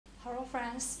Hello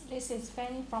friends, this is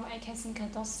Fanny from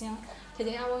aksneaker.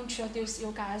 Today I will introduce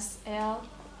you guys L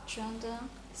Jordan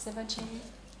 17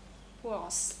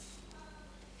 Wheels.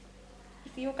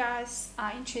 If you guys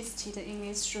are interested in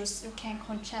these shoes, you can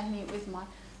contact me with my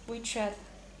WeChat,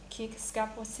 Kik,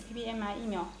 Skype or CPP and my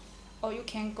email. Or you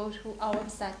can go to our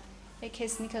website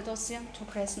aksneaker to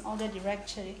place an order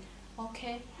directly.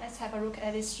 Okay, let's have a look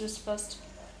at these shoes first.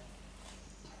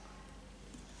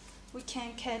 We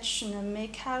can catch the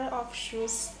main color of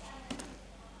shoes.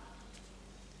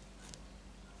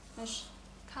 The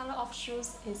color of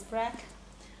shoes is black.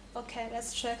 Okay,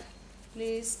 let's check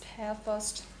this pair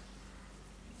first.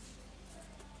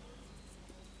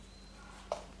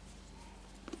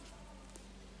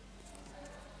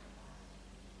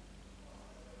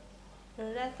 The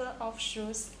leather of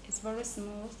shoes is very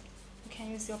smooth. You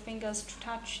can use your fingers to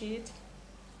touch it.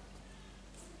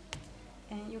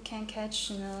 And you can catch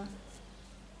the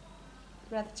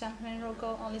red jumpman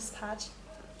logo on this part.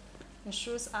 The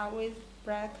shoes are with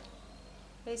black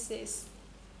laces,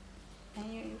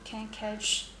 and you can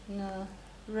catch the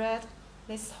red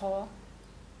lace hole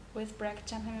with black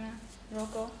jumpman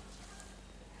logo.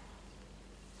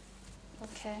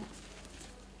 Okay.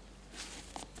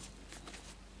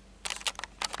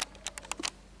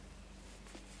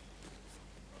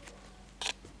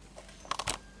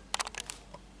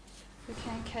 You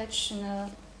can catch the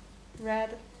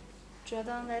red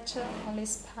Jordan letter on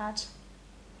this part.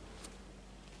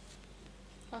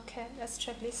 Okay, let's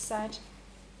check this side.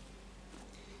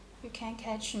 You can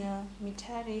catch the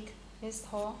metallic lace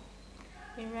hole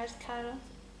in red color.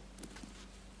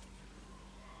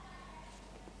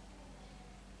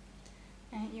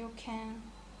 And you can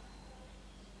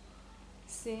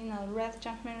see the red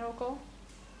Jumpman logo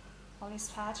on this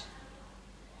part.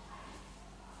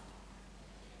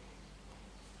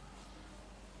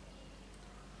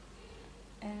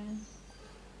 And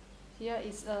here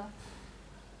is a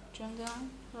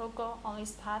Jordan logo on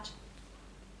this part.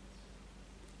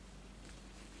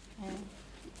 And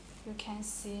you can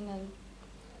see the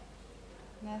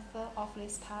leather of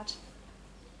this part.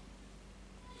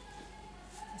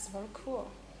 It's very cool.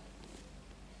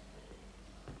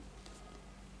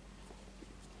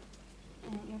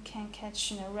 And you can catch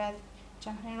the red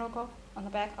Jumpman logo on the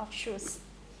back of shoes.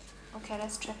 Okay,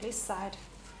 let's check this side.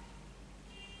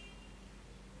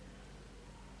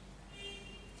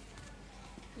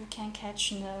 You can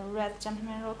catch the red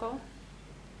Jumpman logo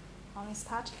on this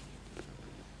part.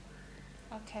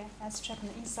 Okay, let's check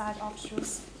the inside of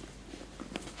shoes.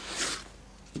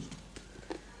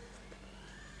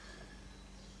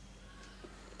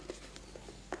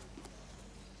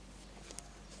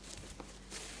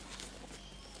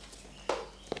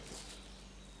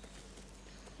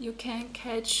 You can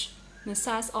catch the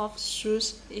size of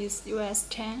shoes is US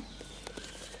 10.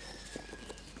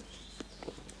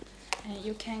 And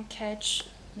you can catch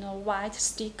the white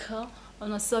sticker on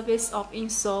the surface of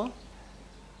insole.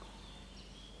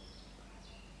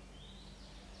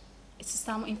 It's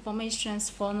some information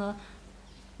for the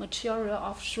material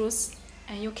of shoes,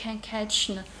 and you can catch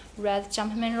the red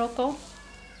Jumpman logo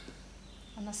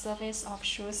on the surface of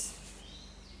shoes,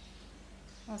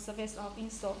 on the surface of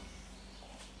insole.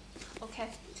 Okay,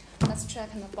 let's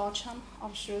check the bottom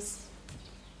of shoes.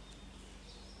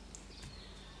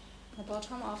 The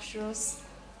bottom of shoes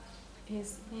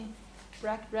is in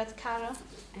black red color,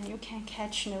 and you can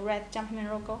catch the red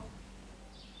Jumpman logo.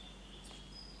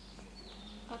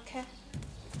 Okay,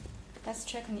 let's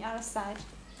check the other side.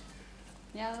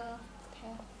 The other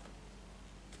pair.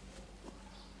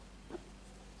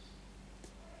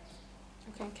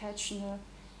 You can catch the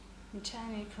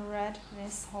metallic red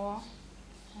lace hole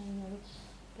and the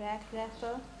black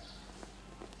leather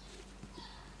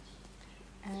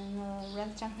and the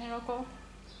red Jumpman logo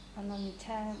on the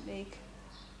metallic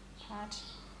part.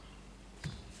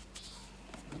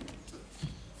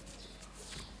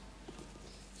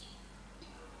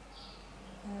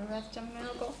 And the red Jumpman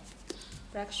logo,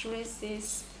 black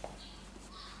shoelaces,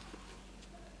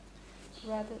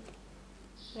 red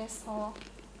lace hole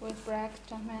with black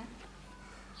Jumpman,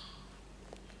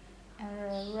 and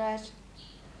a red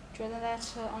Jordan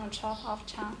letter on the top of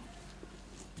tongue.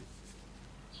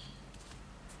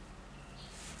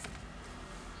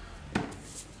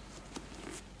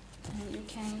 And you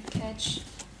can catch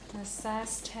the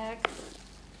size tag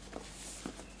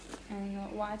and the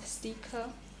white sticker,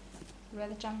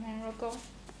 red Jumpman logo.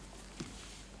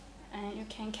 And you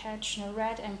can catch the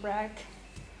red and black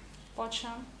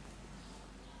bottom.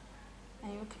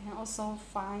 And you can also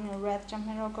find the red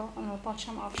Jumpman logo on the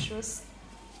bottom of shoes.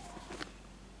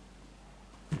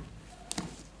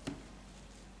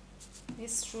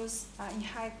 These shoes are in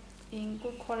high in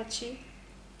good quality,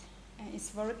 and it's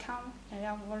very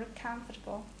very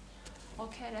comfortable.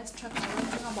 Okay, let's check my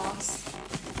original box.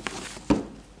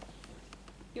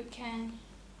 You can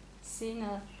see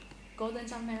the golden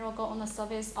jumping logo on the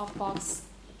surface of box.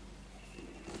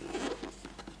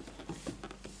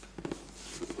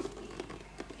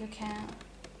 You can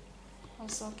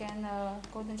also get the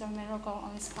golden jumping logo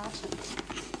on this part.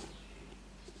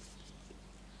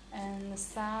 And the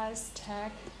size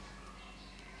tag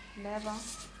 11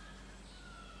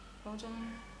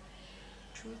 golden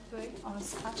 2-3 on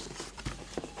this part.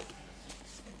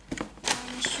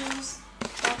 And shoes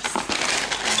box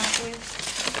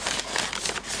with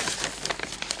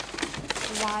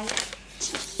white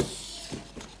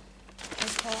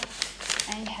paper,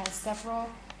 and it has several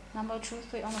number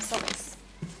 2-3 on the surface.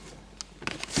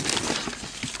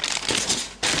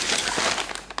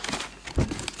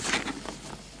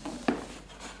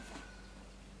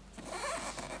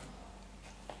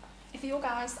 If you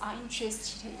guys are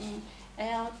interested in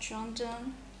Air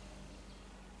Jordan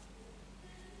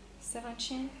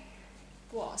 17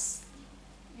 balls,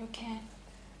 you can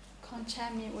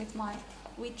contact me with my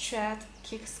WeChat,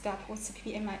 Kick, Skype,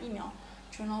 WhatsApp, and my email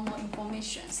to know more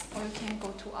information, or you can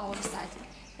go to our website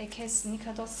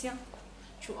aksneaker.com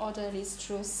to order these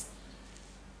shoes.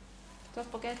 Don't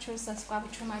forget to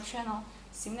subscribe to my channel.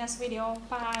 See you next video.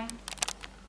 Bye.